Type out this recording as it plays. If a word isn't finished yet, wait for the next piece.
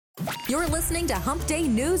You're listening to Hump Day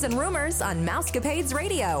News and Rumors on Mousecapades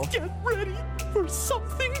Radio. Get ready for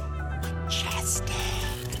something majestic.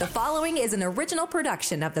 The following is an original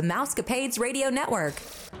production of the Mousecapades Radio Network.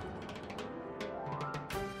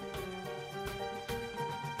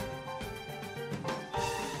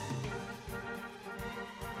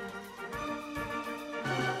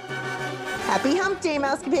 Happy Hump Day,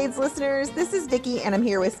 Mousecapades listeners. This is Vicki, and I'm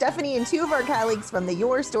here with Stephanie and two of our colleagues from the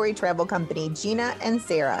Your Story Travel Company, Gina and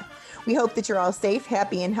Sarah. We hope that you're all safe,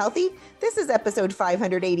 happy, and healthy. This is episode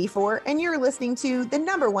 584, and you're listening to the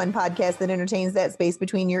 #1 podcast that entertains that space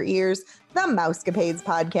between your ears, the Mousecapades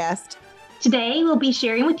Podcast. Today, we'll be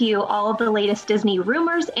sharing with you all of the latest Disney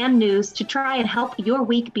rumors and news to try and help your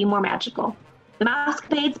week be more magical. The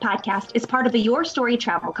Mousecapades Podcast is part of the Your Story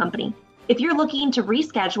Travel Company. If you're looking to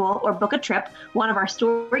reschedule or book a trip, one of our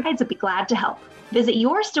story guides would be glad to help. Visit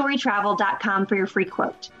yourstorytravel.com for your free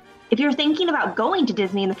quote. If you're thinking about going to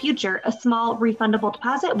Disney in the future, a small refundable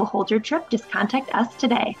deposit will hold your trip. Just contact us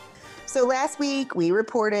today. So last week, we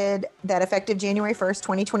reported that effective January 1st,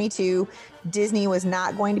 2022, Disney was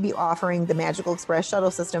not going to be offering the Magical Express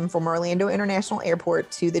shuttle system from Orlando International Airport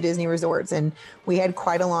to the Disney resorts. And we had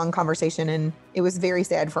quite a long conversation, and it was very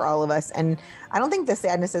sad for all of us. And I don't think the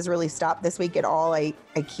sadness has really stopped this week at all. I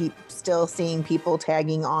keep still seeing people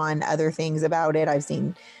tagging on other things about it. I've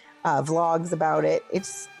seen vlogs about it.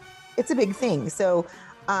 It's a big thing. So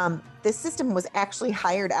this system was actually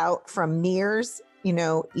hired out from Mears,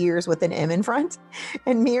 ears with an M in front.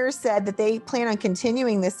 And Mears said that they plan on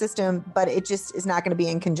continuing this system, but it just is not going to be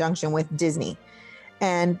in conjunction with Disney.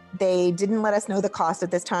 And they didn't let us know the cost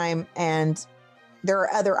at this time. And there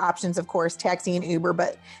are other options, of course, taxi and Uber,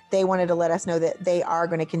 but they wanted to let us know that they are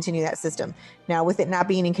going to continue that system. Now, with it not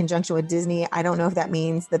being in conjunction with Disney, I don't know if that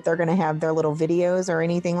means that they're going to have their little videos or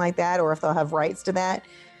anything like that, or if they'll have rights to that.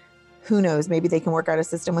 Who knows? Maybe they can work out a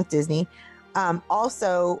system with Disney.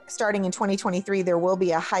 Also, starting in 2023, there will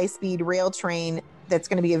be a high-speed rail train that's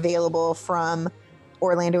going to be available from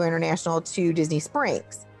Orlando International to Disney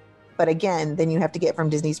Springs. But again, then you have to get from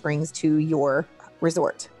Disney Springs to your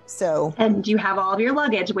resort. And you have all of your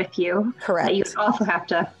luggage with you. Correct. That you also have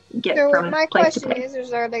to get so from my place to question place.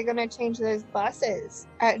 is are they going to change those buses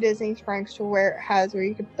at Disney Springs to where it has where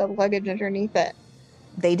you can put the luggage underneath it?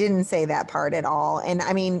 They didn't say that part at all. And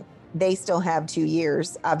I mean, they still have 2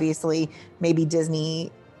 years. Obviously, maybe Disney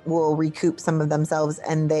will recoup some of themselves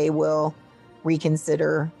and they will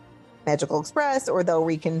reconsider Magical Express, or they'll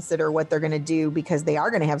reconsider what they're going to do because they are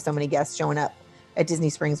going to have so many guests showing up at Disney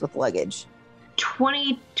Springs with luggage.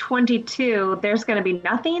 2022, there's going to be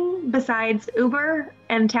nothing besides Uber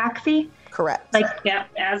and taxi. Correct. Yep.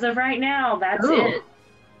 As of right now, that's Ooh. it.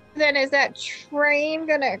 Then is that train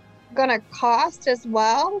gonna cost as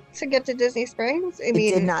well to get to Disney Springs? It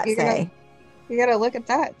did not say. You gotta look at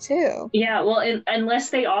that too. Yeah, well, unless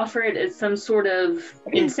they offer it as some sort of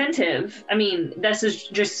incentive. I mean, this is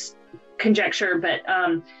just conjecture, but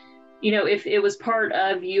if it was part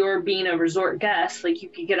of your being a resort guest, like you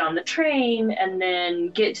could get on the train and then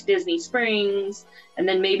get to Disney Springs, and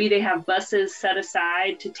then maybe they have buses set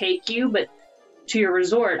aside to take you, but to your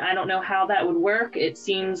resort. I don't know how that would work. It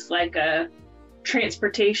seems like a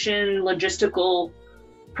transportation logistical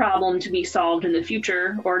problem to be solved in the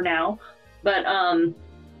future or now. But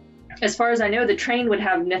as far as I know, the train would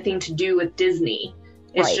have nothing to do with Disney.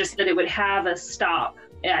 It's Right. just that it would have a stop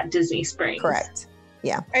at Disney Springs. Correct.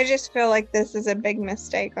 Yeah. I just feel like this is a big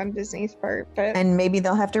mistake on Disney's part, but And maybe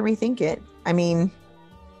they'll have to rethink it. I mean,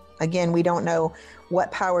 again, we don't know what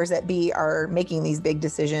powers that be are making these big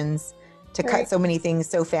decisions to cut Right. so many things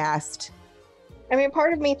so fast. I mean,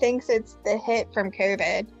 part of me thinks it's the hit from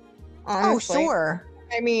COVID. Honestly. Oh, sure.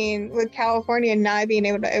 I mean, with California not being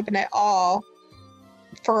able to open at all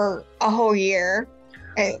for a whole year,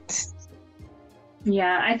 it's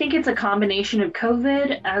Yeah, I think it's a combination of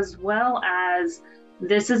COVID as well as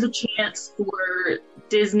this is a chance for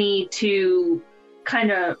Disney to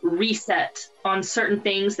kind of reset on certain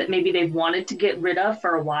things that maybe they've wanted to get rid of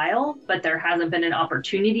for a while, but there hasn't been an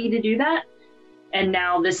opportunity to do that. And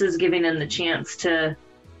now this is giving them the chance to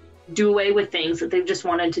do away with things that they've just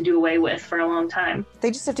wanted to do away with for a long time.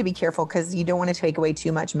 They just have to be careful because you don't want to take away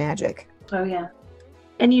too much magic. Oh, yeah.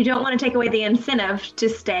 And you don't want to take away the incentive to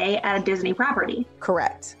stay at a Disney property.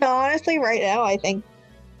 Correct. but honestly, right now, I think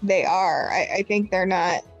they are. I think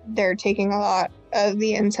they're taking a lot of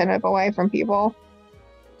the incentive away from people.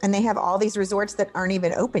 And they have all these resorts that aren't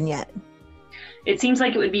even open yet. It seems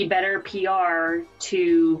like it would be better PR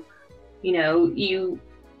to, you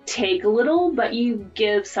take a little, but you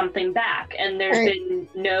give something back. And there's Right. been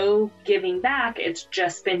no giving back. It's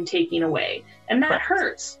just been taking away. And that Correct.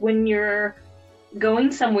 hurts when you're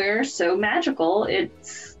going somewhere so magical,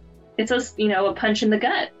 it's a punch in the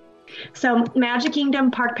gut. So Magic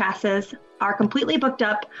Kingdom Park Passes are completely booked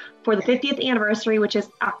up for the 50th anniversary, which is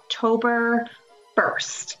October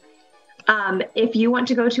 1st. If you want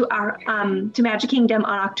to go to our to Magic Kingdom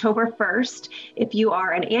on October 1st, if you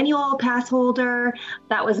are an annual pass holder,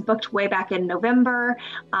 that was booked way back in November.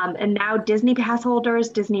 And now Disney pass holders,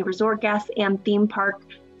 Disney resort guests, and theme park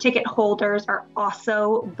ticket holders are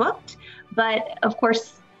also booked. But of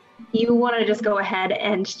course, you want to just go ahead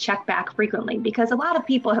and check back frequently, because a lot of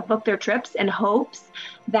people have booked their trips in hopes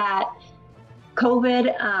that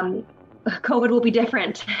COVID will be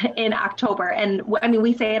different in October. And I mean,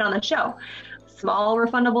 we say it on the show, small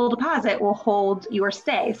refundable deposit will hold your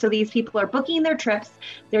stay. So these people are booking their trips,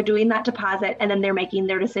 they're doing that deposit, and then they're making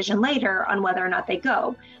their decision later on whether or not they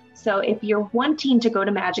go. So if you're wanting to go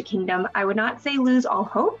to Magic Kingdom, I would not say lose all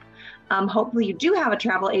hope. Hopefully you do have a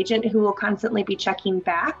travel agent who will constantly be checking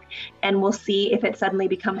back, and we'll see if it suddenly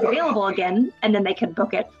becomes available again, and then they could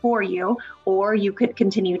book it for you, or you could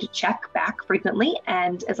continue to check back frequently.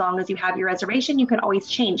 And as long as you have your reservation, you can always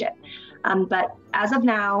change it. But as of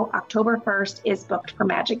now, October 1st is booked for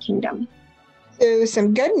Magic Kingdom. So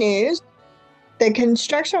some good news. The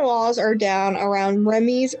construction walls are down around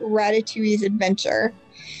Remy's Ratatouille's Adventure.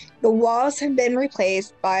 The walls have been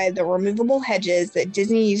replaced by the removable hedges that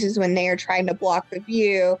Disney uses when they are trying to block the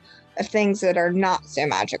view of things that are not so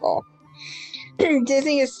magical.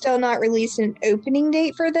 Disney has still not released an opening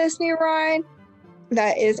date for this new ride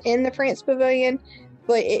that is in the France Pavilion,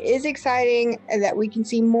 but it is exciting that we can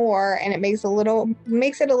see more, and it makes it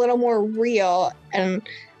a little more real, and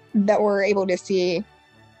that we're able to see,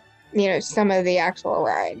 some of the actual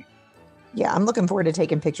ride. Yeah, I'm looking forward to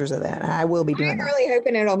taking pictures of that. I will be doing that. I'm really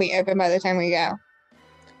hoping it'll be open by the time we go.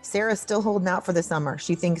 Sarah's still holding out for the summer.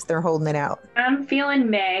 She thinks they're holding it out. I'm feeling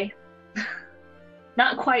May.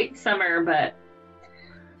 Not quite summer, but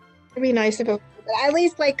it'd be nice if it was at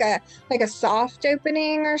least like a soft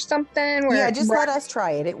opening or something. Where yeah, just let us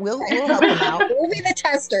try it. We'll help them out. We'll be the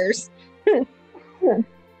testers.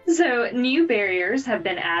 So new barriers have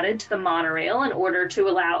been added to the monorail in order to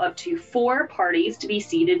allow up to 4 parties to be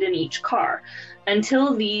seated in each car.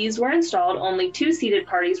 Until these were installed, only 2 seated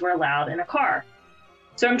parties were allowed in a car.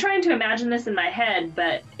 So I'm trying to imagine this in my head,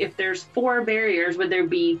 but if there's 4 barriers, would there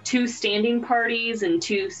be 2 standing parties and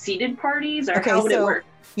 2 seated parties, or how would it work?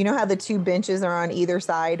 You know how the 2 benches are on either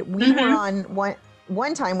side? We were on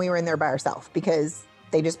one time we were in there by ourselves because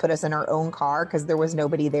they just put us in our own car because there was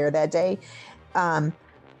nobody there that day.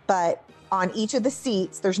 But on each of the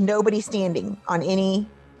seats, there's nobody standing on any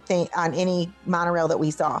monorail that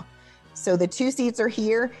we saw. So the 2 seats are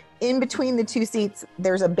here. In between the 2 seats,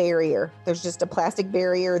 there's a barrier. There's just a plastic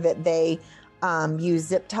barrier that they use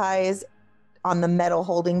zip ties on the metal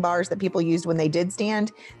holding bars that people used when they did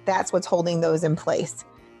stand. That's what's holding those in place.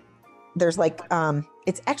 There's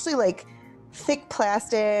it's actually like thick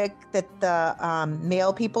plastic that the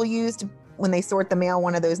mail people used when they sort the mail,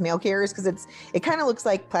 one of those mail carriers, because it kind of looks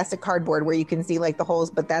like plastic cardboard where you can see like the holes,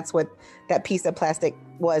 but that's what that piece of plastic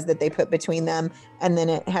was that they put between them. And then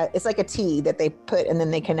it's like a T that they put, and then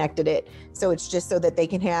they connected it. So it's just so that they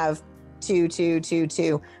can have two.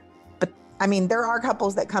 But I mean, there are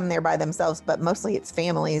couples that come there by themselves, but mostly it's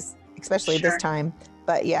families, especially this time.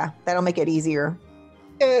 But yeah, that'll make it easier.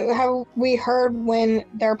 Have we heard when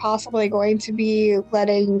they're possibly going to be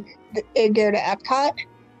letting it go to Epcot?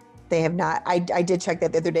 They have not. I did check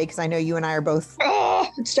that the other day because I know you and I are both. Oh,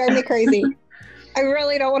 it's driving me crazy. I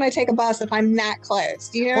really don't want to take a bus if I'm that close.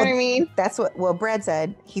 Do you know what I mean? That's what, Brad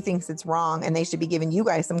said. He thinks it's wrong and they should be giving you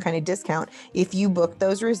guys some kind of discount if you book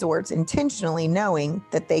those resorts intentionally knowing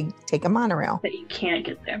that they take a monorail. That you can't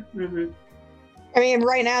get there. Mm-hmm. I mean,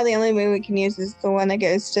 right now the only way we can use is the one that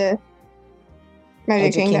goes to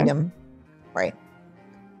Magic Kingdom. Right.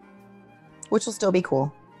 Which will still be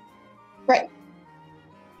cool. Right.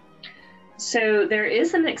 So there is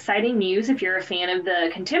some exciting news if you're a fan of the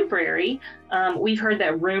Contemporary. We've heard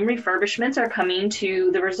that room refurbishments are coming to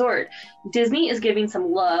the resort. Disney is giving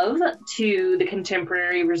some love to the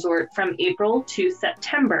Contemporary Resort from April to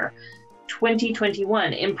September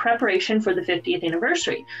 2021 in preparation for the 50th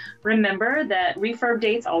anniversary. Remember that refurb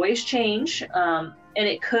dates always change, and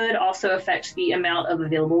it could also affect the amount of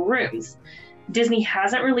available rooms. Disney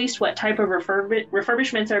hasn't released what type of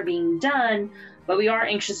refurbishments are being done, but we are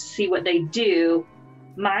anxious to see what they do.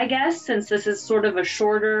 My guess, since this is sort of a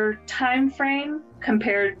shorter time frame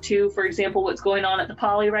compared to, for example, what's going on at the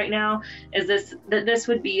Poly right now, is that this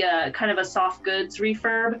would be a kind of a soft goods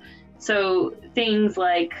refurb. So things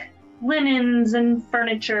like linens and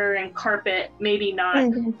furniture and carpet, maybe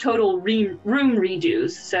not total room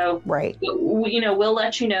redos. So, right. We'll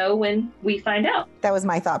let you know when we find out. That was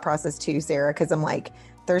my thought process too, Sarah, because I'm like,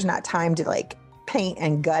 there's not time to like paint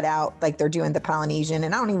and gut out like they're doing the Polynesian.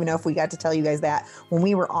 And I don't even know if we got to tell you guys that when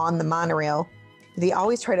we were on the monorail, they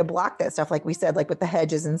always try to block that stuff. Like we said, like with the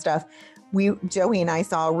hedges and stuff. Joey and I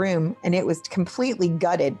saw a room and it was completely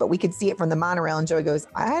gutted, but we could see it from the monorail. And Joey goes,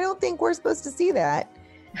 I don't think we're supposed to see that.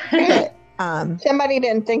 But, somebody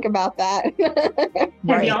didn't think about that.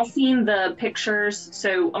 Have y'all seen the pictures?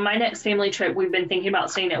 So on my next family trip, we've been thinking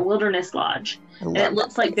about staying at Wilderness Lodge, and it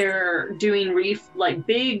looks like they're doing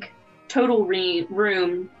big total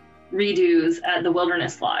room redos at the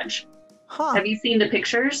Wilderness Lodge. Huh. Have you seen the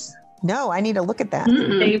pictures? No, I need to look at that.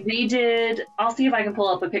 They redid, I'll see if I can pull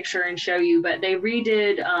up a picture and show you, but they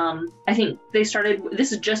redid, I think they started,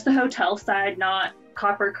 this is just the hotel side, not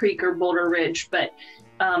Copper Creek or Boulder Ridge, but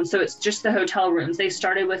so it's just the hotel rooms. They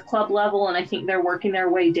started with club level, and I think they're working their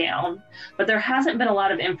way down, but there hasn't been a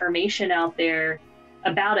lot of information out there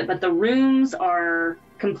about it, but the rooms are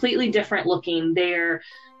completely different looking there,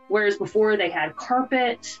 whereas before they had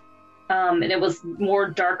carpet, and it was more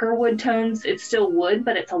darker wood tones. It's still wood,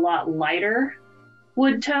 but it's a lot lighter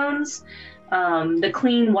wood tones. The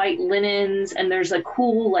clean white linens, and there's a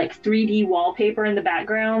cool like 3D wallpaper in the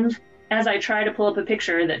background. As I try to pull up a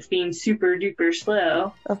picture that's being super duper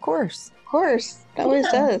slow. Of course. That always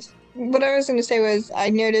does. What I was going to say was I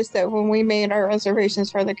noticed that when we made our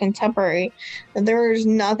reservations for the Contemporary, that there was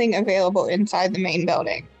nothing available inside the main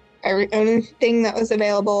building. The only thing that was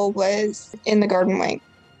available was in the garden wing.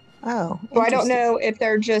 Oh, so I don't know if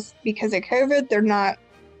they're just because of COVID, they're not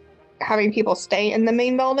having people stay in the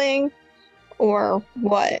main building or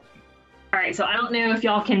what. All right, so I don't know if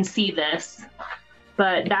y'all can see this,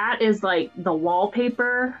 but that is like the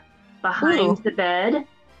wallpaper behind the bed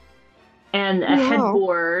and a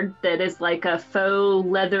headboard that is like a faux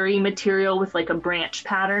leathery material with like a branch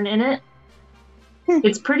pattern in it.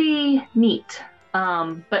 It's pretty neat,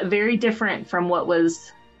 but very different from what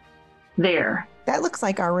was there. That looks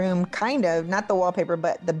like our room, kind of, not the wallpaper,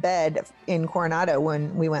 but the bed in Coronado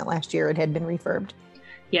when we went last year. It had been refurbed.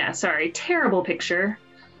 Yeah, sorry. Terrible picture.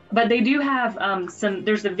 But they do have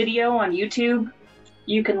there's a video on YouTube.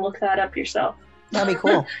 You can look that up yourself. That'd be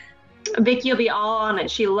cool. Vicky will be all on it.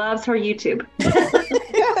 She loves her YouTube.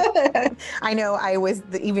 I know.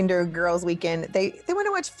 Even during girls' weekend, they want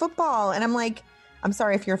to watch football. And I'm like, I'm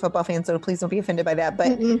sorry if you're a football fan, so please don't be offended by that.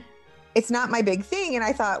 But it's not my big thing. And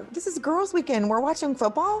I thought, this is girls' weekend. We're watching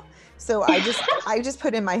football. So I just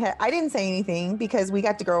put in my head, I didn't say anything because we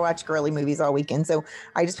got to go watch girly movies all weekend. So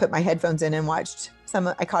I just put my headphones in and watched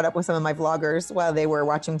I caught up with some of my vloggers while they were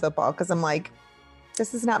watching football. Cause I'm like,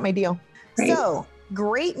 this is not my deal. Right. So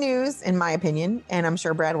great news, in my opinion. And I'm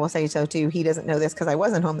sure Brad will say so too. He doesn't know this because I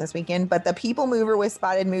wasn't home this weekend, but the People Mover was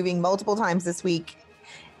spotted moving multiple times this week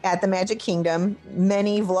at the Magic Kingdom.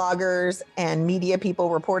 Many vloggers and media people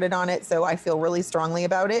reported on it, so I feel really strongly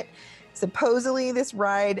about it. Supposedly this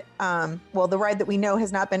ride, the ride that we know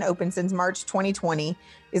has not been open since March 2020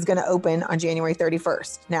 is going to open on January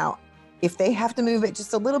 31st. Now, if they have to move it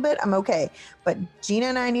just a little bit, I'm okay. But Gina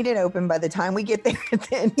and I need it open by the time we get there.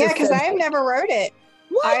 Yeah, because I have never rode it.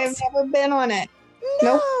 What? I have never been on it.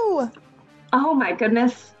 No. Nope. Oh my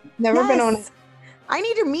goodness. Never been on it. I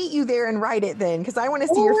need to meet you there and ride it then, because I want to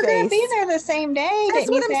see your we're face. We're going to be there the same day. That's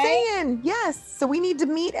what I'm saying. Yes. So we need to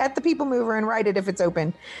meet at the People Mover and ride it if it's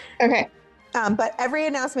open. Okay. But every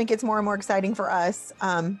announcement gets more and more exciting for us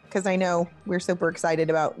because I know we're super excited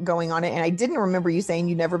about going on it. And I didn't remember you saying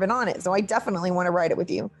you'd never been on it. So I definitely want to ride it with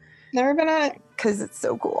you. Never been on it. Because it's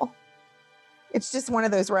so cool. It's just one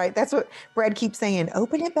of those, right? That's what Brad keeps saying.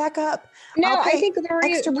 Open it back up. No, I think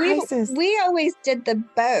extra prices. We always did the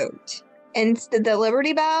boat. Instead the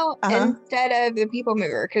Liberty Bell instead of the People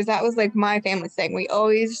Mover, because that was like my family's thing. We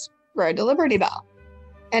always rode the Liberty Bell,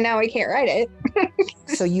 and now we can't ride it.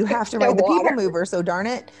 So you have to ride the People Mover. So darn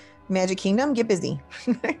it, Magic Kingdom, get busy.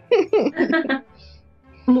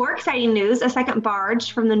 More exciting news, a second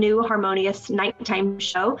barge from the new Harmonious nighttime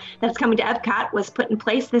show that's coming to Epcot was put in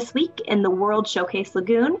place this week in the World Showcase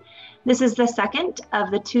Lagoon. This is the second of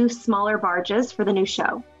the 2 smaller barges for the new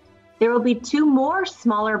show. There will be 2 more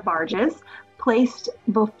smaller barges placed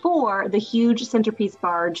before the huge centerpiece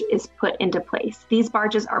barge is put into place. These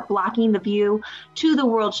barges are blocking the view to the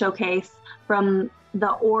World Showcase from the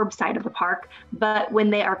orb side of the park, but when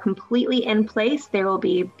they are completely in place, there will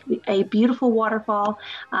be a beautiful waterfall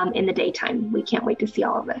in the daytime. We can't wait to see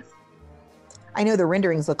all of this. I know the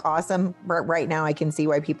renderings look awesome, but right now I can see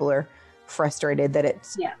why people are frustrated that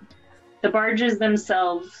it's... Yeah. The barges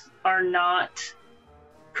themselves are not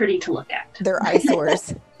pretty to look at. They're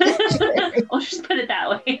eyesores. I'll just put it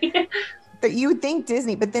that way. But you would think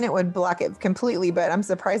Disney, but then it would block it completely. But I'm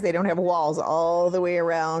surprised they don't have walls all the way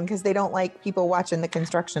around because they don't like people watching the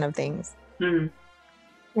construction of things.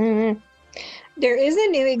 Mm-hmm. There is a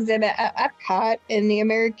new exhibit at Epcot in the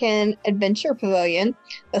American Adventure Pavilion.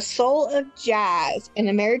 The Soul of Jazz, an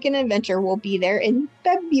American adventure, will be there in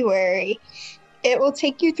February. It will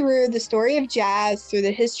take you through the story of jazz, through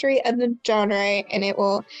the history of the genre, and it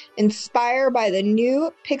will inspire by the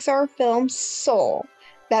new Pixar film Soul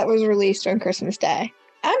that was released on Christmas Day.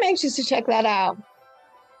 I'm anxious to check that out.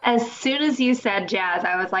 As soon as you said jazz,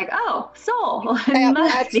 I was like, oh, Soul. Yeah,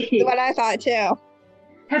 Must that's be. what I thought too.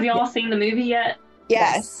 Have y'all seen the movie yet?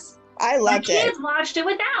 Yes. I My loved it. kids watched it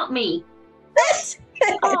without me.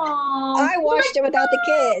 Aww. I watched it without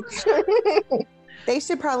the kids. They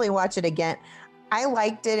should probably watch it again. I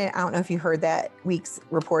liked it, and I don't know if you heard that week's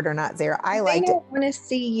report or not, Zara. I liked They it. don't want to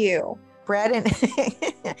see you. Brad and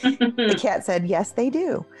the cat said, yes, they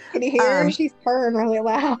do. Can you hear her? She's purring really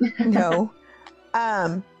loud. No.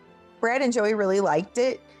 Brad and Joey really liked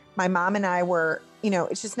it. My mom and I were,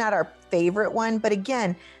 it's just not our favorite one. But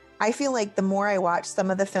again, I feel like the more I watch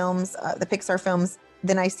some of the films, the Pixar films,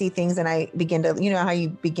 then I see things and I begin to, how you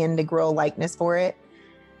begin to grow a likeness for it.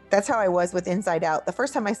 That's how I was with Inside Out. The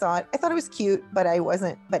first time I saw it, I thought it was cute, but I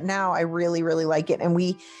wasn't. But now I really, really like it. And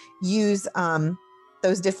we use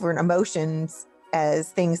those different emotions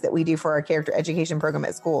as things that we do for our character education program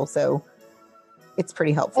at school. So it's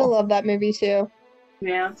pretty I helpful. love that movie too.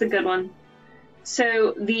 Yeah, it's a good one.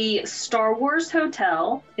 So the Star Wars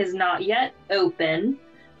Hotel is not yet open.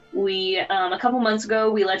 We, a couple months ago,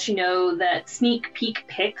 we let you know that sneak peek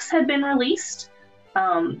pics had been released.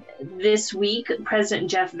 This week, President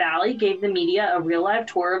Jeff Valley gave the media a real live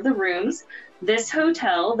tour of the rooms. This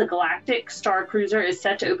hotel, the Galactic Star Cruiser, is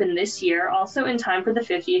set to open this year, also in time for the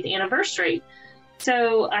 50th anniversary.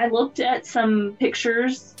 So I looked at some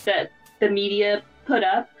pictures that the media put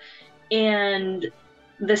up, and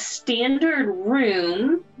the standard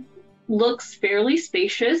room looks fairly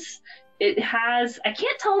spacious. It has, I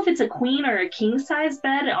can't tell if it's a queen or a king size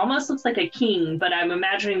bed. It almost looks like a king, but I'm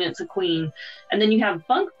imagining it's a queen. And then you have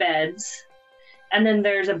bunk beds. And then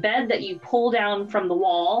there's a bed that you pull down from the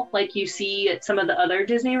wall, like you see at some of the other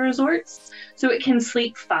Disney resorts. So it can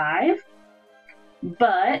sleep 5.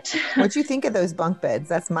 But What'd you think of those bunk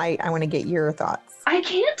beds? I want to get your thoughts. I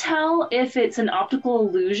can't tell if it's an optical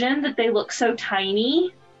illusion that they look so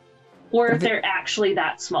tiny or if they're actually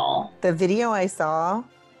that small. The video I saw,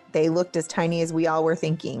 they looked as tiny as we all were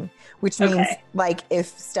thinking, which means like if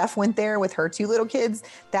Steph went there with her 2 little kids,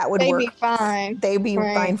 that would They'd work. be fine. They'd be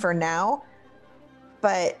Right. fine for now.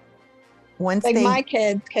 But once Like they, my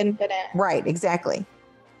kids can fit in. right, exactly.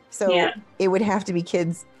 So Yeah. it would have to be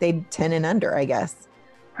kids, 10 and under, I guess.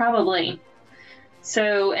 Probably.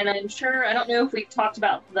 So, and I'm sure, I don't know if we've talked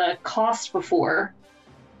about the cost before,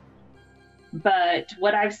 but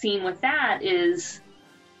what I've seen with that is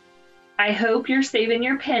I hope you're saving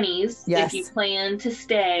your pennies Yes. if you plan to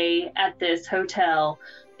stay at this hotel,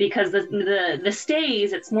 because the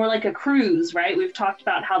stays, it's more like a cruise, right? We've talked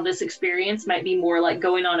about how this experience might be more like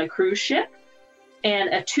going on a cruise ship, and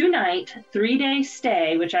a 2-night, 3-day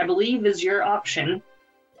stay, which I believe is your option,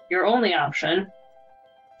 your only option.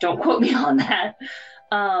 Don't quote me on that,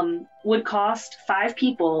 would cost 5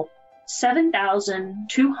 people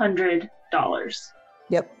 $7,200.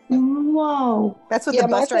 Yep. Whoa. That's what Yeah, the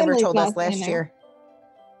my bus driver family's told not us last staying year.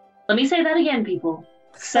 Let me say that again, people.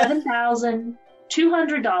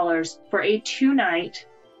 $7,200 for a 2-night,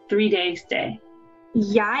 3-day stay.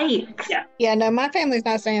 Yikes. Yeah. Yeah, no, my family's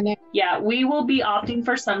not staying there. Yeah, we will be opting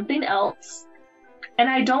for something else. And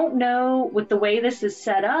I don't know, with the way this is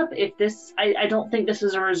set up, if this, I don't think this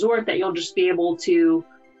is a resort that you'll just be able to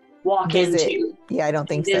walk Visit. into. Yeah, I don't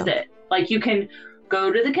think so. Visit. Like, you can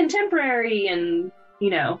go to the Contemporary and,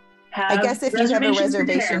 have I guess if you have a reservations in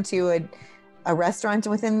reservation to a restaurant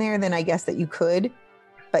within there, then I guess that you could.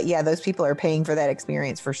 But yeah, those people are paying for that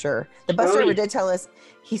experience for sure. The bus driver did tell us,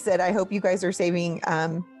 he said, I hope you guys are saving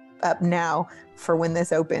up now for when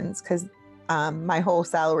this opens, because my whole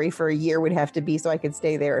salary for a year would have to be so I could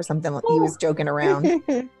stay there or something. He was joking around.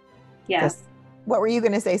 Yeah. Yes. What were you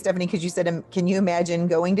going to say, Stephanie? Because you said, can you imagine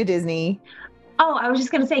going to Disney? Oh, I was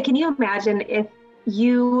just going to say, can you imagine if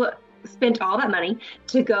you spent all that money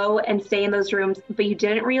to go and stay in those rooms, but you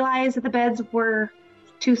didn't realize that the beds were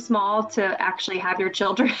too small to actually have your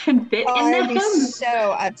children fit Oh, in I'd them? be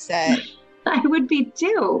so upset. I would be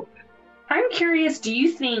too. I'm curious, do you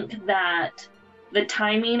think that the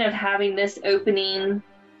timing of having this opening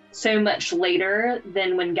so much later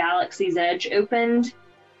than when Galaxy's Edge opened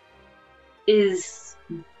is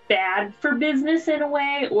bad for business in a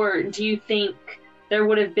way, or do you think there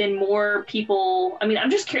would have been more people? I mean,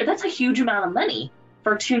 I'm just curious. That's a huge amount of money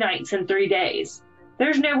for 2 nights and 3 days.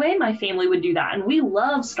 There's no way my family would do that, and we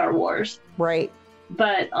love Star Wars. Right.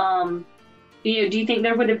 But do you think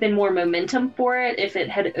there would have been more momentum for it if it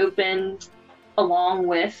had opened along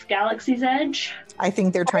with Galaxy's Edge? I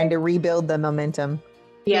think they're trying to rebuild the momentum.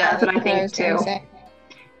 Yeah, that's what I think too. Say.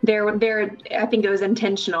 I think it was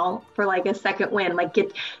intentional for like a second win.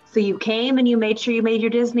 So you came and you made sure you made your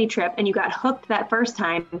Disney trip and you got hooked that first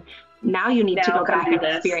time. Now you need to go back and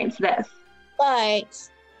experience this. But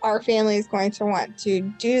our family is going to want to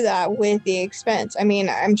do that with the expense. I mean,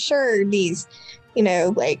 I'm sure these,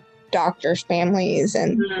 like doctors' families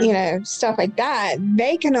and, stuff like that,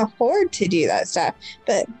 they can afford to do that stuff.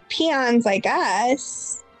 But peons like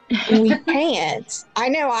us, we can't. I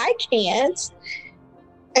know I can't.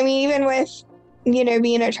 I mean, even with,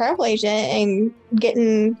 being a travel agent and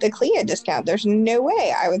getting the CLIA discount, there's no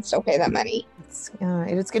way I would still pay that money. It's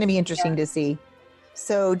going to be interesting to see.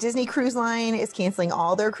 So Disney Cruise Line is canceling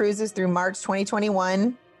all their cruises through March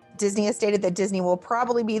 2021. Disney has stated that Disney will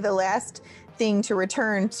probably be the last thing to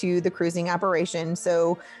return to the cruising operation.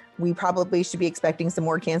 So we probably should be expecting some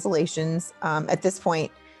more cancellations at this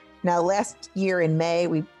point. Now, last year in May,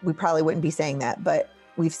 we probably wouldn't be saying that, but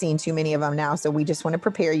we've seen too many of them now. So we just want to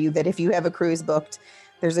prepare you that if you have a cruise booked,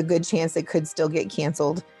 there's a good chance it could still get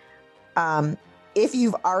canceled. If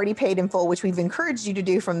you've already paid in full, which we've encouraged you to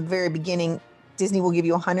do from the very beginning, Disney will give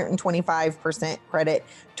you 125% credit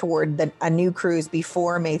toward a new cruise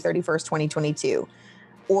before May 31st, 2022.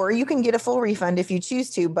 Or you can get a full refund if you choose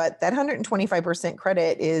to, but that 125%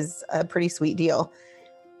 credit is a pretty sweet deal.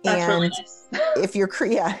 That's really nice. nice. if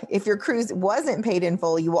your cruise wasn't paid in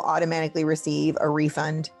full, you will automatically receive a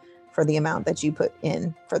refund for the amount that you put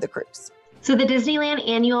in for the cruise. So the Disneyland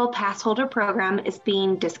Annual Pass Holder Program is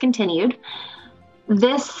being discontinued.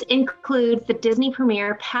 This includes the Disney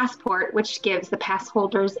Premier Passport, which gives the pass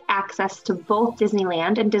holders access to both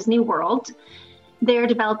Disneyland and Disney World. They're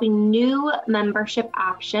developing new membership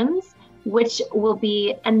options, which will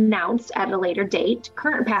be announced at a later date.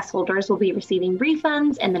 Current pass holders will be receiving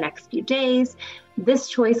refunds in the next few days. This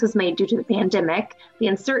choice was made due to the pandemic, the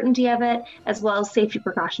uncertainty of it, as well as safety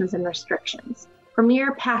precautions and restrictions.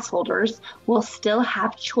 Premier pass holders will still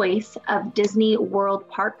have choice of Disney World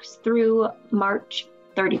parks through March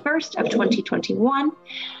 31st of 2021.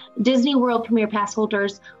 Disney World Premier pass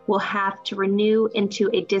holders will have to renew into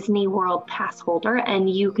a Disney World pass holder, and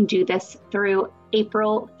you can do this through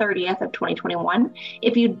April 30th of 2021.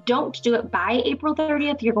 If you don't do it by April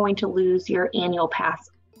 30th, you're going to lose your annual pass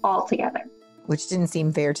altogether. Which didn't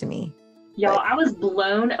seem fair to me. Y'all, I was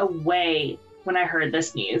blown away when I heard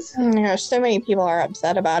this news. Oh my gosh, so many people are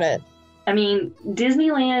upset about it. I mean,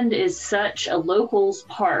 Disneyland is such a locals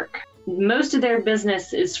park. Most of their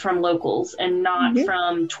business is from locals and not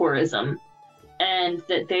from tourism. And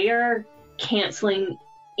that they are canceling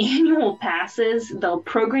annual passes. The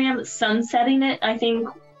program sunsetting it, I think,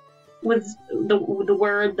 was the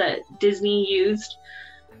word that Disney used.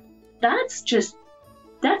 That's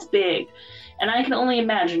big. And I can only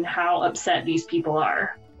imagine how upset these people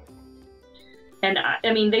are. And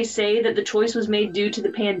I mean, they say that the choice was made due to the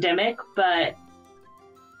pandemic, but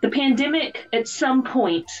the pandemic at some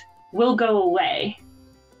point will go away.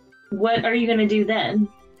 What are you going to do then?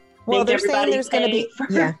 Well, they're saying there's going to be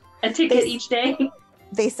a ticket each day.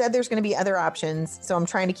 They said there's going to be other options. So I'm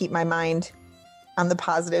trying to keep my mind on the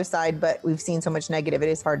positive side, but we've seen so much negative. It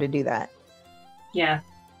is hard to do that. Yeah.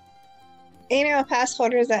 Annual pass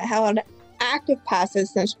holders that held active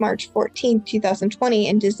passes since March 14, 2020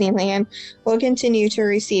 in Disneyland will continue to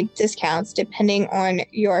receive discounts depending on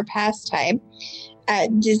your pass type at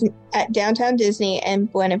Downtown Disney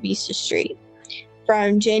and Buena Vista Street.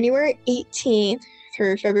 From January 18th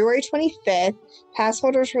through February 25th, pass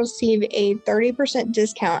holders will receive a 30%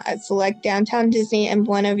 discount at select Downtown Disney and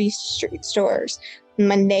Buena Vista Street stores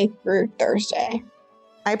Monday through Thursday.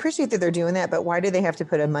 I appreciate that they're doing that, but why do they have to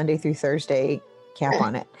put a Monday through Thursday cap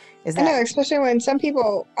on it? I know, especially when some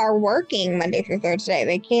people are working Monday through Thursday.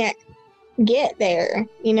 They can't get there,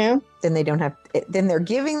 Then they don't have. Then they're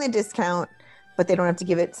giving the discount, but they don't have to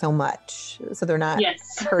give it so much, so they're not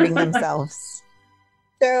hurting themselves.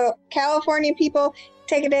 So, California people,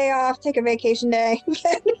 take a day off, take a vacation day.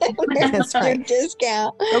 That's right.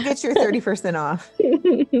 Discount. Go get your 30% off.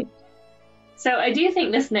 So I do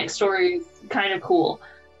think this next story is kind of cool.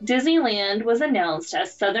 Disneyland was announced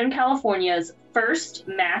as Southern California's first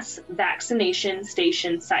mass vaccination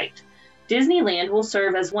station site. Disneyland will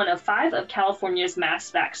serve as one of 5 of California's mass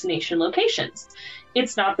vaccination locations.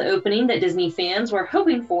 It's not the opening that Disney fans were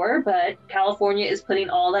hoping for, but California is putting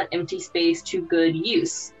all that empty space to good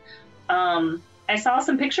use. I saw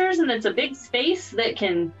some pictures, and it's a big space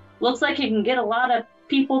that looks like it can get a lot of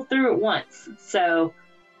people through at once. So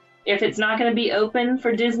if it's not going to be open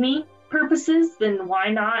for Disney purposes, then why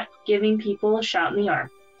not giving people a shot in the arm?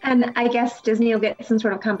 And I guess Disney will get some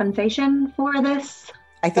sort of compensation for this.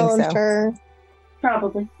 I think so. Sure.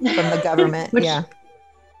 Probably. From the government, yeah.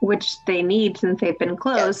 Which they need since they've been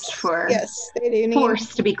closed they do need.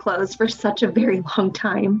 Forced to be closed for such a very long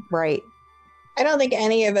time. Right. I don't think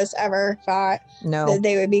any of us ever thought that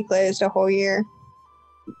they would be closed a whole year.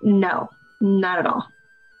 No, not at all.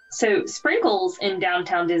 So Sprinkles in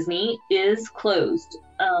downtown Disney is closed.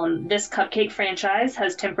 This cupcake franchise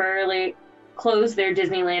has temporarily closed their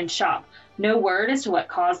Disneyland shop. No word as to what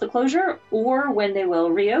caused the closure or when they will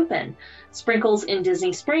reopen. Sprinkles in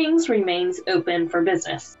Disney Springs remains open for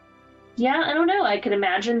business. Yeah, I don't know. I could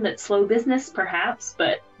imagine that slow business perhaps,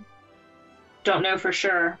 but don't know for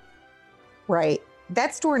sure. Right.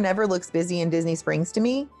 That store never looks busy in Disney Springs to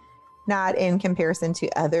me, not in comparison to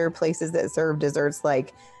other places that serve desserts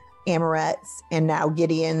like Amorette's and now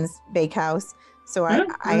Gideon's Bakehouse. So I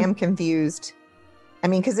am confused. I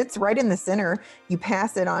mean, because it's right in the center. You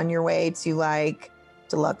pass it on your way to like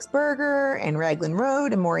Deluxe Burger and Raglan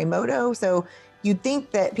Road and Morimoto. So you'd think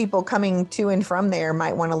that people coming to and from there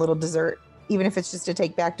might want a little dessert, even if it's just to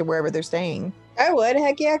take back to wherever they're staying. I would.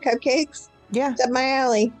 Heck yeah, cupcakes. Yeah. It's up my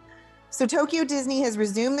alley. So Tokyo Disney has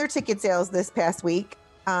resumed their ticket sales this past week.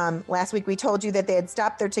 Last week, we told you that they had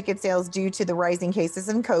stopped their ticket sales due to the rising cases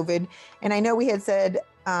in COVID. And I know we had said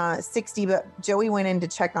 60, but Joey went in to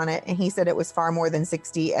check on it, and he said it was far more than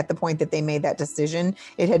 60 at the point that they made that decision.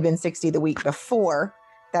 It had been 60 the week before.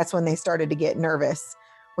 That's when they started to get nervous,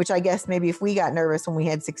 which I guess maybe if we got nervous when we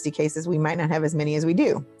had 60 cases, we might not have as many as we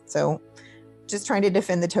do. So just trying to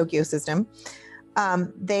defend the Tokyo system.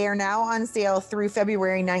 They are now on sale through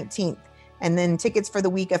February 19th. And then tickets for the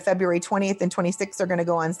week of February 20th and 26th are going to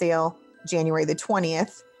go on sale January the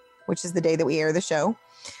 20th, which is the day that we air the show.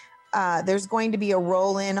 There's going to be a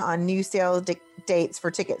roll-in on new sale dates for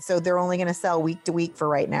tickets. So they're only going to sell week to week for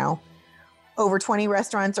right now. Over 20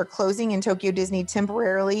 restaurants are closing in Tokyo Disney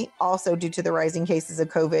temporarily, also due to the rising cases of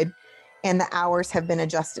COVID. And the hours have been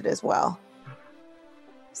adjusted as well.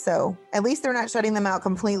 So at least they're not shutting them out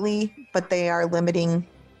completely, but they are limiting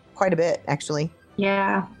quite a bit, actually.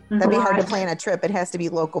 Yeah. That'd be hard to plan a trip. It has to be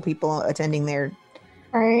local people attending there.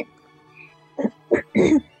 Right.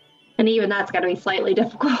 And even that's got to be slightly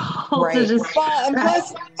difficult. Right. To just... Well, and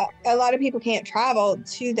plus, a lot of people can't travel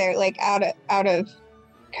to there, like out of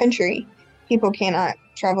country. People cannot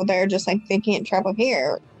travel there just like they can't travel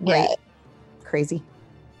here. Right. Yet. Crazy.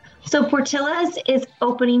 So Portillo's is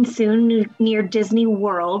opening soon near Disney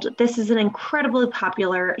World. This is an incredibly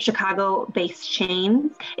popular Chicago-based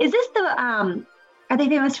chain. Is this the, are they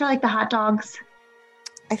famous for like the hot dogs?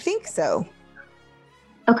 I think so.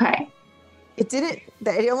 Okay.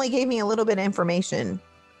 It only gave me a little bit of information.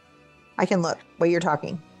 I can look while you're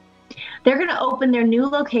talking. They're going to open their new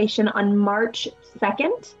location on March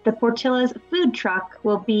 2nd. The Portillo's food truck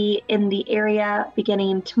will be in the area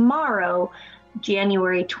beginning tomorrow,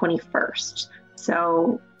 January 21st.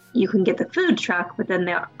 So you can get the food truck, but then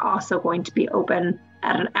they're also going to be open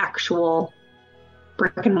at an actual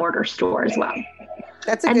brick and mortar store as well.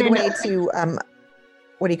 That's a good way to,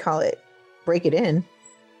 what do you call it? Break it in.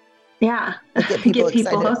 Yeah. Get people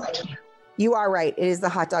excited. Hooked. You are right. It is the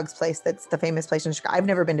hot dogs place. That's the famous place in Chicago. I've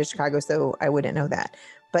never been to Chicago, so I wouldn't know that.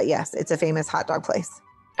 But yes, it's a famous hot dog place.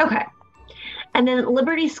 Okay. And then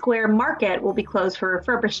Liberty Square Market will be closed for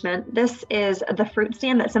refurbishment. This is the fruit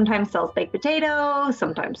stand that sometimes sells baked potatoes,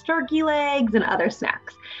 sometimes turkey legs, and other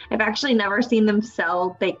snacks. I've actually never seen them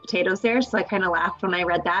sell baked potatoes there, so I kind of laughed when I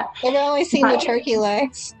read that. I've only seen the turkey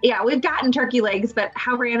legs. Yeah, we've gotten turkey legs, but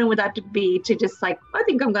how random would that be to just like, I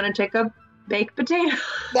think I'm going to take a baked potato?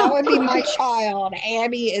 That would be my child.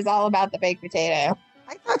 Abby is all about the baked potato.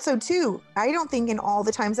 I thought so too. I don't think in all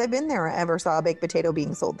the times I've been there I ever saw a baked potato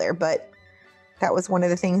being sold there, but that was one of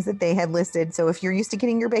the things that they had listed. So if you're used to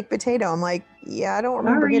getting your baked potato, I'm like, yeah, I don't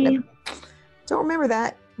remember getting it. Don't remember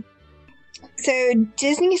that. So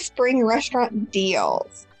Disney Spring Restaurant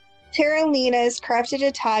deals. Terralina's Crafted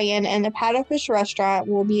Italian and the Paddlefish Restaurant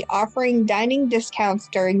will be offering dining discounts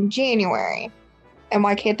during January. And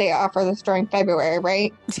why can't they offer this during February,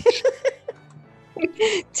 right?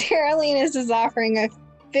 Terralina's is offering a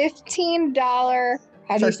 $15,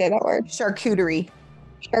 how do you say that word? Charcuterie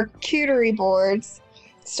boards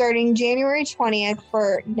starting January 20th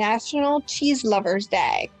for National Cheese Lovers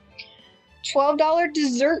Day. $12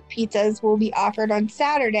 dessert pizzas will be offered on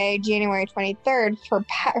Saturday, January 23rd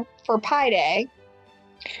for Pi Day.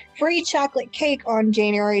 Free chocolate cake on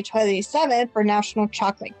January 27th for National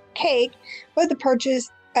Chocolate Cake with the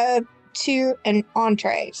purchase of 2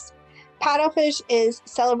 entrees. Paddlefish is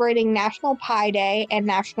celebrating National Pie Day and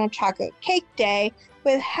National Chocolate Cake Day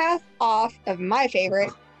with half off of my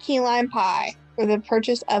favorite, key lime pie, for the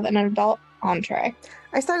purchase of an adult entree.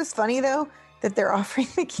 I thought it's funny, though, that they're offering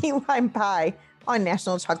the key lime pie on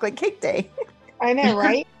National Chocolate Cake Day. I know,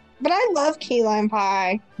 right? But I love key lime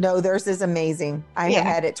pie. No, theirs is amazing. I have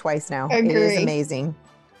had it twice now. Agree. It is amazing.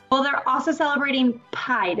 Well, they're also celebrating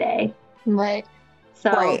Pie Day. Right.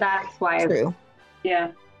 So that's why. True.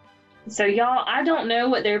 Yeah. So y'all, I don't know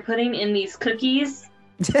what they're putting in these cookies,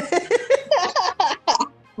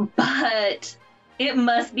 but it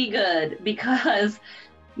must be good because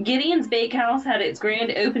Gideon's Bakehouse had its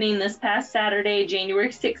grand opening this past Saturday, January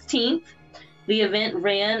 16th. The event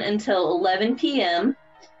ran until 11 p.m.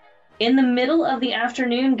 In the middle of the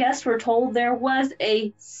afternoon, guests were told there was a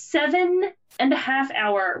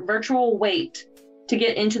 7.5-hour virtual wait to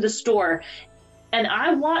get into the store. And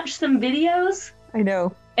I watched some videos. I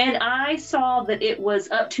know. And I saw that it was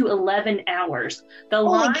up to 11 hours. The Holy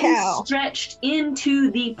line cow. stretched into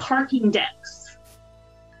the parking decks.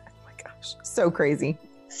 Oh my gosh. So crazy.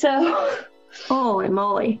 So, Holy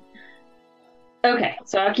moly. okay,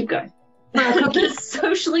 so I'll keep going. The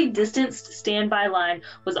socially distanced standby line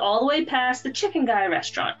was all the way past the Chicken Guy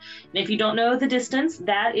restaurant. And if you don't know the distance,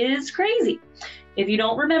 that is crazy. If you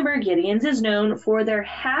don't remember, Gideon's is known for their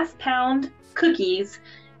half-pound cookies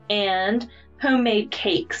and homemade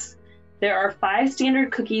cakes. There are 5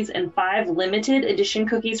 standard cookies and 5 limited edition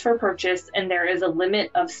cookies for purchase, and there is a limit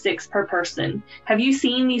of 6 per person. Have you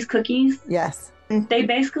seen these cookies? Yes.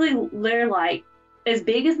 They're like as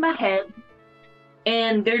big as my head,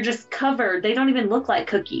 and they're just covered. They don't even look like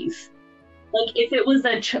cookies. Like if it was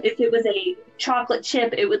a chocolate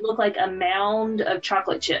chip, it would look like a mound of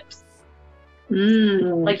chocolate chips.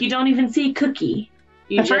 Like you don't even see cookie.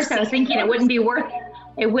 At first I was thinking it wouldn't be worth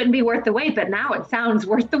the wait, but now it sounds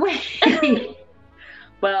worth the wait.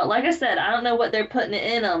 Well, like I said, I don't know what they're putting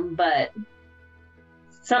in them, but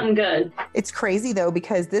something good. It's crazy, though,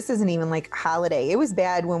 because this isn't even like holiday. It was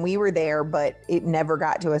bad when we were there, but it never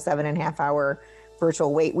got to a 7.5-hour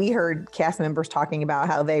virtual wait. We heard cast members talking about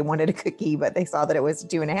how they wanted a cookie, but they saw that it was a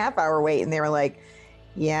 2.5-hour wait, and they were like,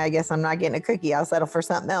 yeah, I guess I'm not getting a cookie. I'll settle for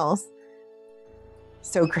something else.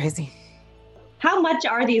 So crazy. How much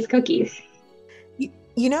are these cookies?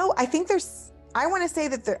 You know, I think I want to say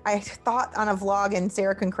that I thought on a vlog, and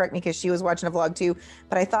Sarah can correct me because she was watching a vlog too,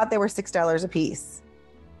 but I thought they were $6 a piece.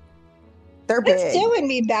 They're big. It still wouldn't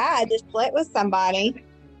be bad to split with somebody.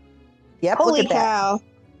 Yep. Holy look at cow. That.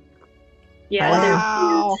 Yeah.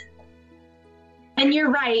 Wow. And you're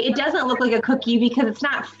right, it doesn't look like a cookie because it's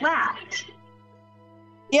not flat.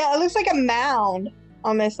 Yeah, it looks like a mound.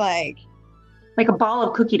 Almost like a ball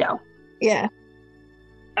of cookie dough. Yeah.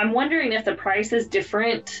 I'm wondering if the price is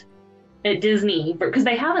different at Disney because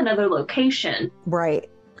they have another location. Right.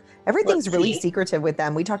 Everything's Let's really see. secretive with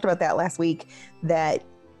them. We talked about that last week, that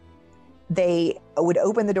they would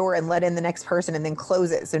open the door and let in the next person and then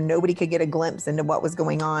close it so nobody could get a glimpse into what was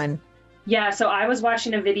going on. Yeah, so I was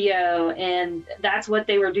watching a video and that's what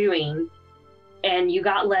they were doing. And you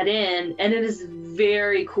got let in, and it is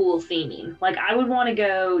very cool theming. Like, I would want to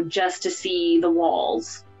go just to see the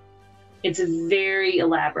walls. It's very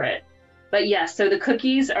elaborate. But yes, so the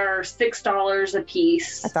cookies are $6 a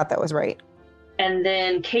piece. I thought that was right. And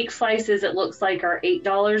then cake slices, it looks like, are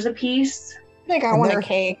 $8 a piece. I think I want a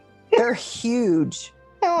cake. They're huge.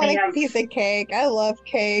 I want They a have- piece of cake. I love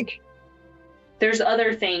cake. There's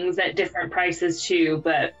other things at different prices too,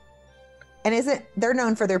 but And they're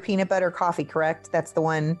known for their peanut butter coffee, correct? That's the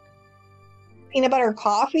one. Peanut butter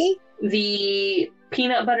coffee? the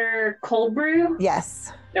peanut butter cold brew.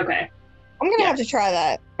 Yes. Okay. I'm going to have to try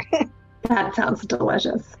that. That sounds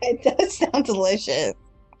delicious. It does sound delicious.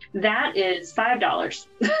 That is $5.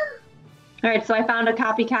 All right, so I found a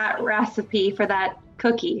copycat recipe for that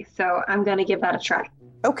cookie, so I'm going to give that a try.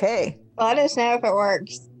 Okay. Let us know if it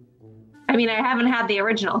works. I mean, I haven't had the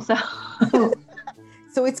original, so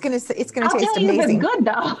So it's gonna I'll taste tell you amazing. if it's good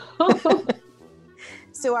though.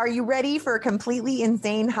 So are you ready for completely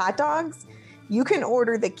insane hot dogs? You can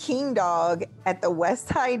order the King Dog at the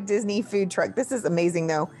Westside Disney food truck. This is amazing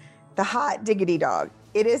though. The Hot Diggity Dog.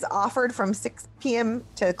 It is offered from 6 p.m.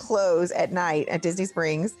 to close at night at Disney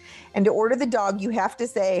Springs. And to order the dog, you have to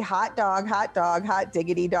say hot dog,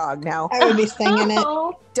 diggity dog. Now, I would be singing it.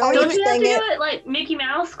 Oh, don't Don't even you have to sing do it like Mickey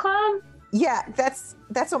Mouse Club? Yeah, that's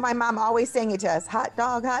what my mom always sang it to us. Hot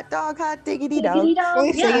dog, hot diggity dog. Diggity dog.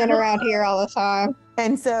 We sing it around here all the time.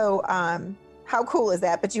 And so, how cool is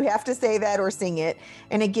that? But you have to say that or sing it.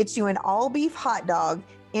 And it gets you an all beef hot dog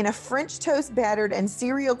in a French toast battered and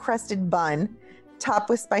cereal crusted bun, topped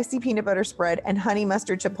with spicy peanut butter spread and honey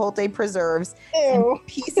mustard chipotle preserves Ew. and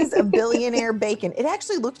pieces of billionaire bacon. It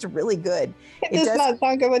actually looked really good. It does not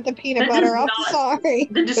sound good with the peanut butter. I'm sorry.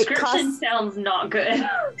 The description sounds not good.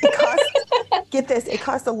 Get this, it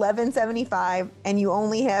costs $11.75 and you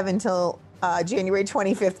only have until January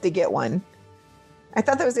 25th to get one. I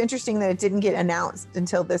thought that was interesting that it didn't get announced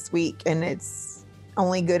until this week and it's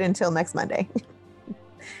only good until next Monday.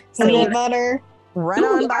 So Peanut butter. Run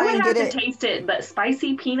on by I would and have get to it. taste it, but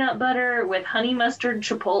spicy peanut butter with honey mustard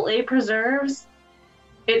chipotle preserves.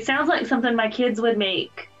 It sounds like something my kids would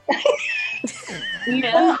make. You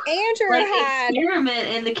know, Well, Andrew like had experiment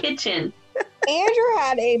in the kitchen. Andrew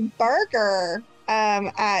had a burger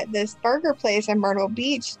at this burger place in Myrtle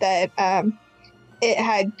Beach that it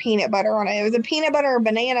had peanut butter on it. It was a peanut butter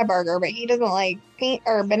banana burger, but he doesn't like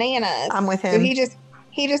bananas. I'm with So him.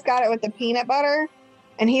 he just got it with the peanut butter,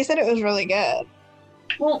 and he said it was really good.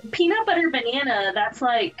 Well, peanut butter banana, that's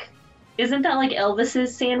like, isn't that like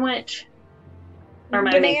Elvis's sandwich? Or am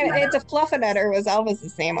I making Banana, that it's a fluffernutter was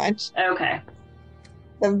Elvis's sandwich. up? Okay.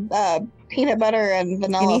 The peanut butter and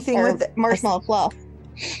vanilla Anything or with marshmallow fluff.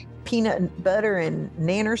 Peanut butter and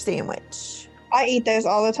nanner sandwich. I eat those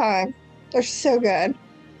all the time. They're so good.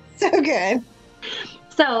 So good.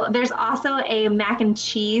 So there's also a mac and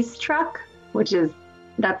cheese truck,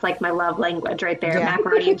 that's like my love language right there. Yeah.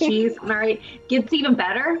 Macaroni and cheese. All right. Gets even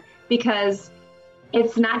better because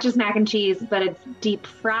it's not just mac and cheese, but it's deep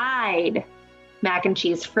fried mac and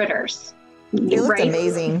cheese fritters. It looks Right?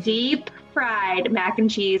 amazing. Deep fried mac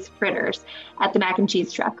and cheese fritters at the mac and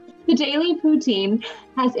cheese truck. The Daily Poutine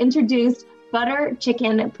has introduced butter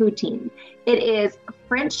chicken poutine. It is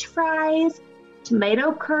French fries,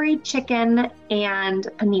 tomato curry chicken, and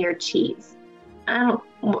paneer cheese. I don't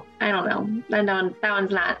know. That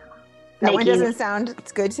one's not. That one making- doesn't sound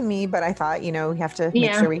it's good to me, but I thought, we have to make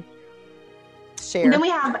Yeah. sure we share. And then we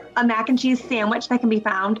have a mac and cheese sandwich that can be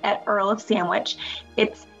found at Earl of Sandwich.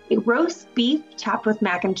 It's a roast beef topped with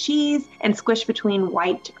mac and cheese and squished between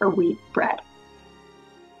white or wheat bread.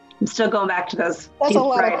 I'm still going back to those That's deep a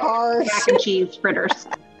lot of fried carbs. mac and cheese fritters.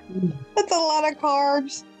 That's a lot of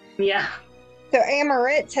carbs. Yeah. So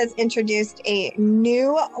Amaritz has introduced a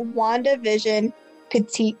new WandaVision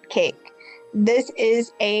petite cake. This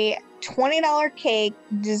is a $20 cake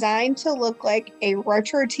designed to look like a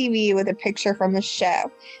retro TV with a picture from the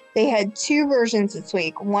show. They had two versions this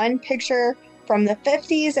week, one picture from the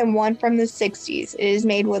 50s and one from the 60s. It is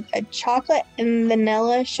made with a chocolate and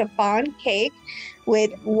vanilla chiffon cake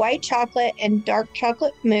with white chocolate and dark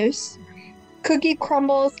chocolate mousse, cookie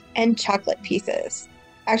crumbles, and chocolate pieces.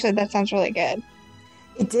 Actually, that sounds really good.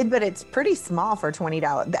 It did, but it's pretty small for $20.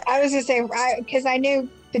 I was going to say, because I knew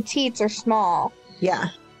petites are small. Yeah,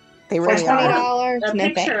 they For really are. $20, A no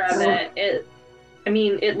picture thanks. of it.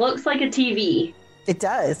 It looks like a TV. It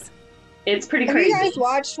does. It's pretty Have crazy. you guys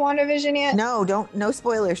watched WandaVision yet? No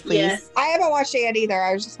spoilers, please. Yeah. I haven't watched it yet either.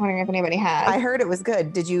 I was just wondering if anybody has. I heard it was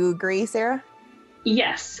good. Did you agree, Sarah?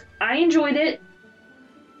 Yes, I enjoyed it.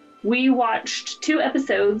 We watched 2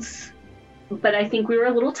 episodes, but I think we were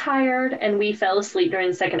a little tired and we fell asleep during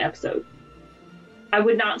the second episode. I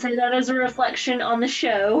would not say that as a reflection on the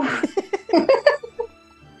show,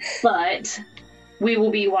 but we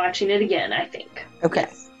will be watching it again, I think. Okay.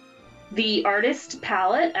 Yes. The Artist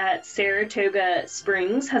Palette at Saratoga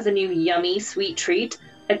Springs has a new yummy sweet treat,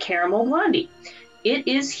 a caramel blondie. It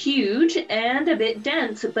is huge and a bit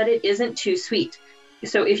dense, but it isn't too sweet.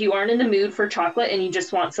 So if you aren't in the mood for chocolate and you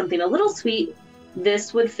just want something a little sweet,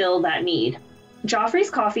 this would fill that need. Joffrey's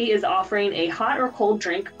Coffee is offering a hot or cold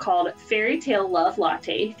drink called Fairy Tale Love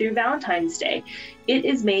Latte through Valentine's Day. It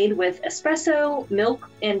is made with espresso, milk,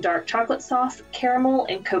 and dark chocolate sauce, caramel,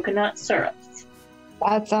 and coconut syrups.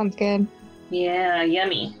 That sounds good. Yeah,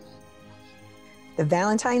 yummy. The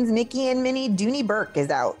Valentine's Mickey and Minnie Dooney Burke is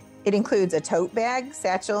out. It includes a tote bag,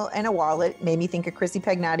 satchel, and a wallet. Made me think of Chrissy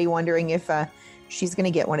Pagnotti, wondering if she's going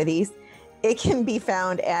to get one of these. It can be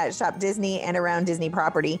found at Shop Disney and around Disney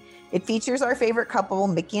property. It features our favorite couple,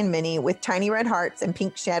 Mickey and Minnie, with tiny red hearts and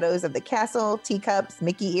pink shadows of the castle, teacups,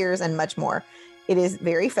 Mickey ears, and much more. It is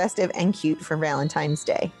very festive and cute for Valentine's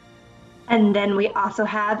Day. And then we also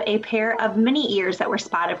have a pair of mini ears that were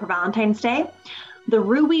spotted for Valentine's Day. The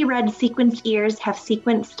ruby red sequenced ears have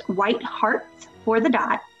sequenced white hearts for the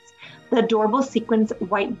dots. The adorable sequenced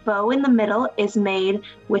white bow in the middle is made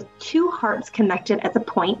with 2 hearts connected at the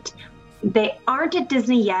point. They aren't at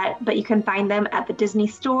Disney yet, but you can find them at the Disney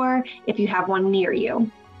store if you have one near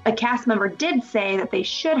you. A cast member did say that they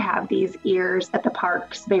should have these ears at the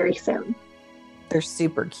parks very soon. They're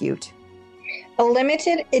super cute. A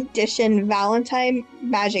limited edition Valentine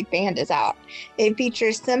Magic Band is out. It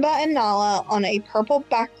features Simba and Nala on a purple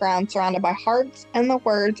background surrounded by hearts and the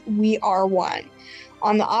words, "We are one."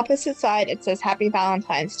 On the opposite side, it says Happy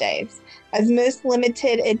Valentine's Day. As most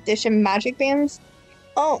limited edition Magic Bands,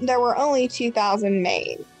 there were only 2,000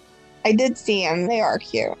 made. I did see them. They are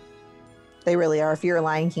cute. They really are. If you're a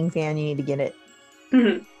Lion King fan, you need to get it.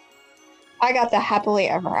 Mhm. I got the Happily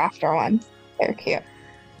Ever After ones. They're cute.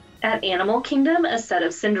 At Animal Kingdom, a set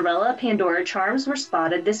of Cinderella Pandora charms were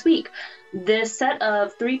spotted this week. This set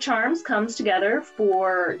of 3 charms comes together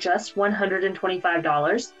for just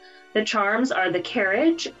 $125. The charms are the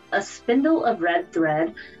carriage, a spindle of red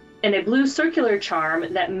thread, and a blue circular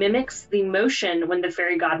charm that mimics the motion when the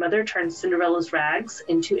fairy godmother turns Cinderella's rags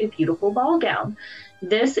into a beautiful ball gown.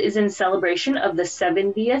 This is in celebration of the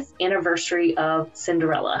 70th anniversary of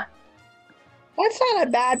Cinderella. That's not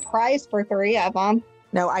a bad price for 3 of them.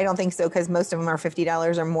 No, I don't think so, because most of them are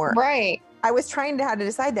 $50 or more. Right. I was trying to how to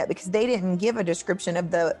decide that because they didn't give a description of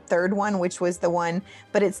the third one, which was the one,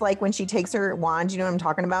 but it's like when she takes her wand, you know what I'm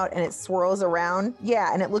talking about, and it swirls around.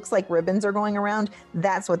 Yeah, and it looks like ribbons are going around.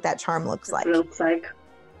 That's what that charm looks like. It looks like.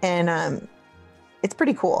 And it's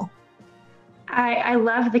pretty cool. I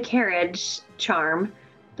love the carriage charm,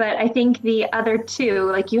 but I think the other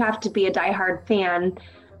 2, like, you have to be a diehard fan,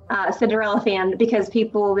 Cinderella fan, because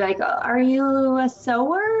people will be like, "Are you a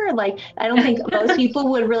sewer?" Like, I don't think most people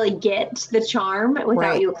would really get the charm without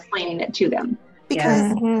Right. you explaining it to them.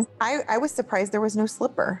 Because Mhm. I was surprised there was no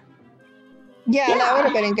slipper. Yeah, that Yeah. would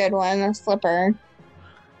have been a good one, a slipper.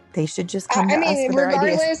 They should just come to I us mean, for their ideas.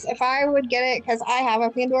 regardless, if I would get it, because I have a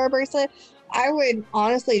Pandora bracelet, I would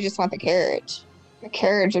honestly just want the carriage. The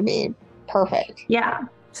carriage would be perfect. Yeah.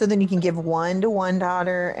 So then you can give one to one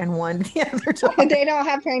daughter and one to the other daughter. They don't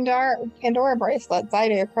have Pandora bracelets. I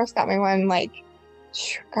do. Chris got me one, like,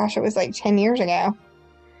 gosh, it was like 10 years ago.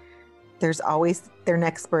 There's always their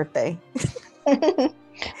next birthday. Well,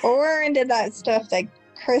 we're into that stuff that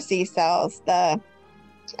Chrissy sells. The,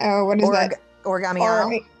 what is that? Origami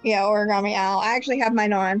Owl. Yeah, Origami Owl. I actually have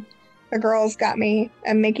mine on. The girls got me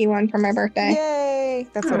a Mickey one for my birthday. Yay!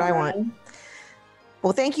 That's what I want.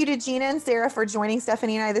 Well, thank you to Gina and Sarah for joining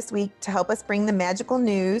Stephanie and I this week to help us bring the magical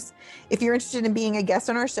news. If you're interested in being a guest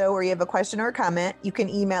on our show or you have a question or a comment, you can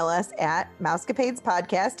email us at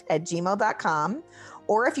mousecapadespodcast@gmail.com.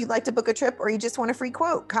 Or if you'd like to book a trip or you just want a free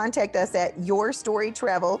quote, contact us at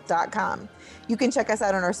yourstorytravel.com. You can check us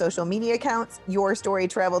out on our social media accounts,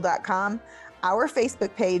 yourstorytravel.com, our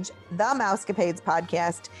Facebook page, The Mousecapades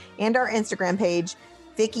Podcast, and our Instagram page,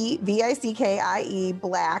 Vickie, VICKIE,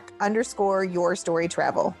 Black _ Your Story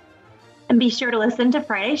Travel. And be sure to listen to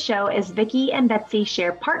Friday's show as Vickie and Betsy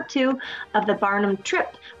share part 2 of the Barnum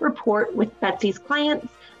Trip report with Betsy's clients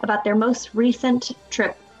about their most recent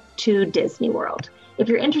trip to Disney World. If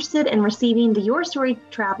you're interested in receiving the Your Story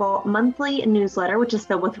Travel monthly newsletter, which is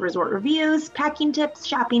filled with resort reviews, packing tips,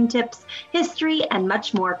 shopping tips, history, and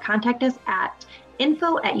much more, contact us at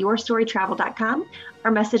info@yourstorytravel.com or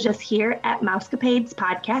message us here at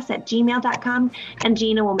mousecapadespodcast@gmail.com, and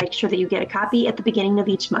Gina will make sure that you get a copy at the beginning of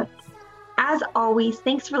each month. As always,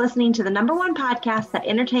 thanks for listening to the #1 podcast that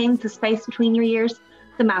entertains the space between your ears,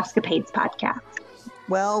 the Mousecapades Podcast.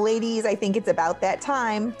 Well, ladies, I think it's about that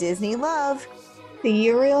time. Disney love. See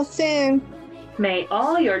you real soon. May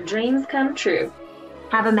all your dreams come true.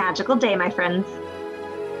 Have a magical day, my friends.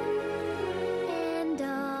 And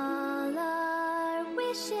all our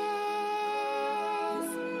wishes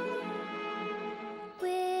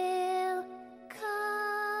will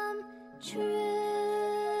come true.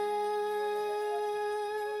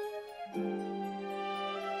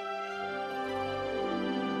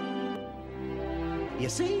 You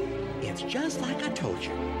see, it's just like I told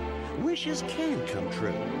you. Wishes can come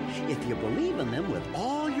true if you believe in them with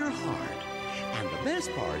all your heart. And the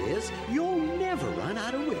best part is, you'll never run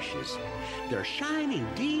out of wishes. They're shining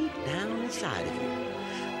deep down inside of you.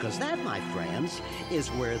 Because that, my friends, is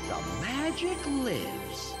where the magic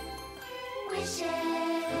lives. Wishes.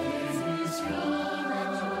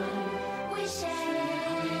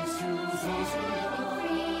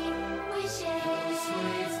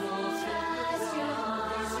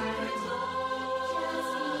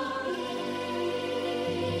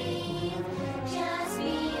 Just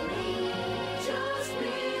believe, just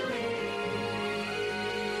believe.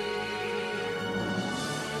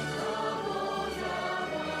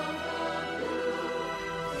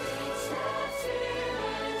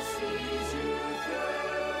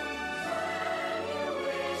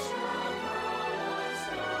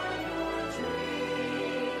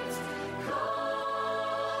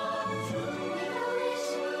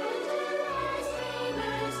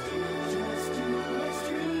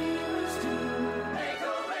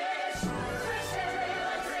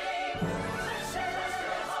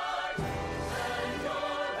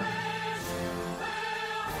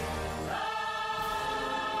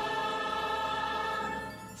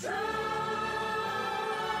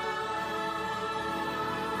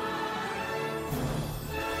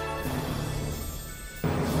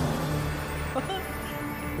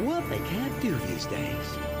 what they can't do these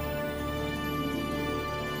days.